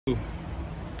Hey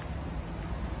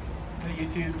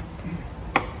YouTube,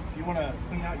 if you want to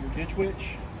clean out your ditch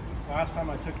witch, last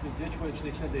time I took the ditch witch,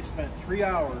 they said they spent 3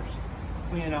 hours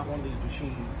cleaning out one of these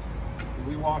machines. And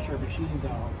we wash our machines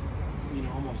out,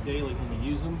 almost daily when we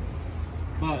use them.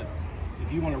 But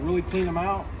if you want to really clean them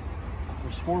out,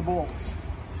 there's 4 bolts,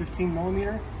 15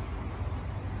 millimeter.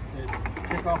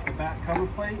 Take off the back cover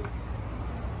plate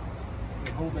and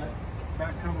hold that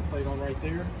back cover plate on right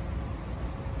there.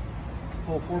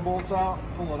 Pull 4 bolts out,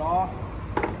 pull it off,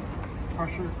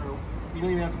 pressure, or you don't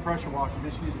even have to pressure wash it,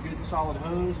 just use a good solid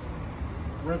hose,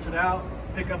 rinse it out,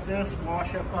 pick up this,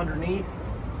 wash up underneath,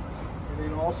 and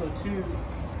then also too,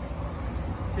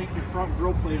 take your front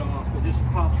grill plate off. It just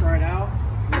pops right out,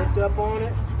 lift up on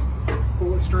it,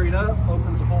 pull it straight up,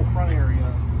 opens the whole front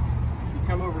area. You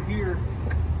come over here,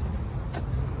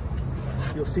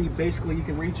 you'll see basically you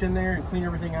can reach in there and clean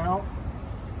everything out.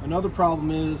 Another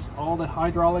problem is all the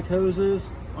hydraulic hoses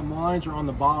and lines are on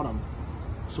the bottom.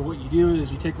 So what you do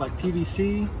is you take like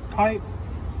PVC pipe,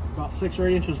 about 6 or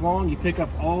 8 inches long, you pick up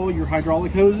all your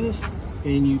hydraulic hoses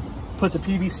and you put the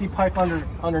PVC pipe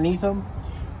underneath them,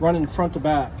 running front to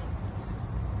back.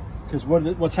 Because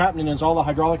what's happening is all the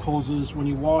hydraulic hoses, when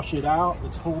you wash it out,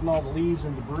 it's holding all the leaves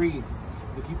and debris.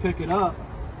 If you pick it up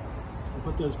and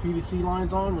put those PVC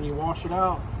lines on, when you wash it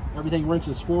out, everything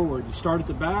rinses forward. You start at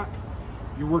the back,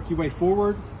 you work your way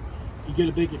forward, you get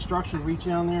a big extrusion, reach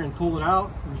down there and pull it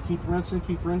out, and you keep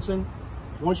rinsing.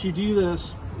 Once you do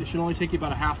this, it should only take you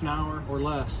about a half an hour or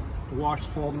less to wash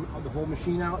the whole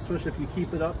machine out, especially if you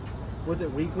keep it up with it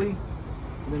weekly.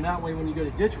 And then that way when you go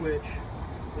to ditch witch,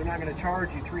 they're not going to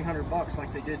charge you 300 bucks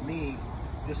like they did me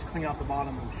just to clean out the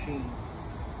bottom of the machine.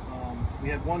 We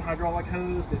had one hydraulic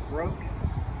hose that broke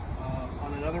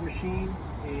on another machine,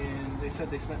 and they said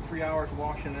they spent 3 hours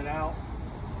washing it out.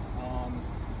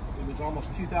 It was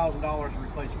almost $2,000 to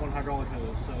replace one hydraulic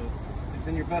hose. So it's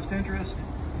in your best interest to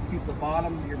keep the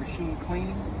bottom of your machine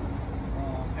clean.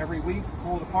 Every week,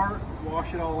 pull it apart,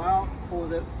 wash it all out,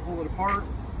 pull it apart,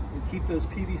 and keep those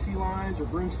PVC lines or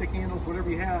broomstick handles, whatever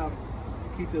you have,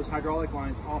 keep those hydraulic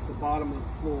lines off the bottom of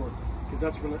the floor, because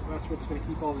that's what's going to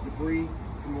keep all the debris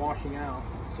from washing out.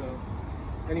 So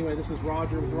anyway, this is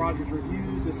Roger with Roger's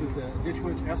Reviews. This is the Ditch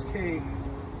Witch SK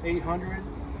 800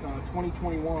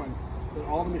 2021. But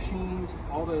all the machines,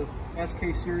 all the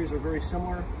SK series are very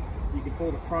similar. You can pull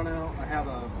the front out. I have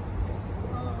a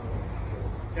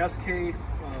SK,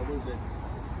 what is it?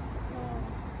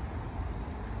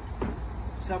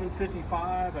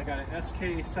 755. I got an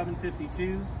SK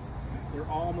 752. They're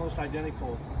almost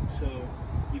identical. So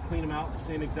you clean them out the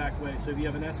same exact way. So if you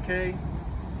have an SK,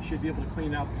 you should be able to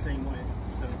clean it out the same way.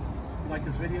 So if you like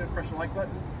this video, press the like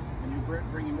button, and you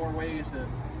bring you more ways to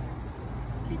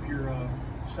keep your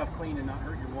stuff clean and not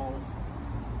hurt your wallet.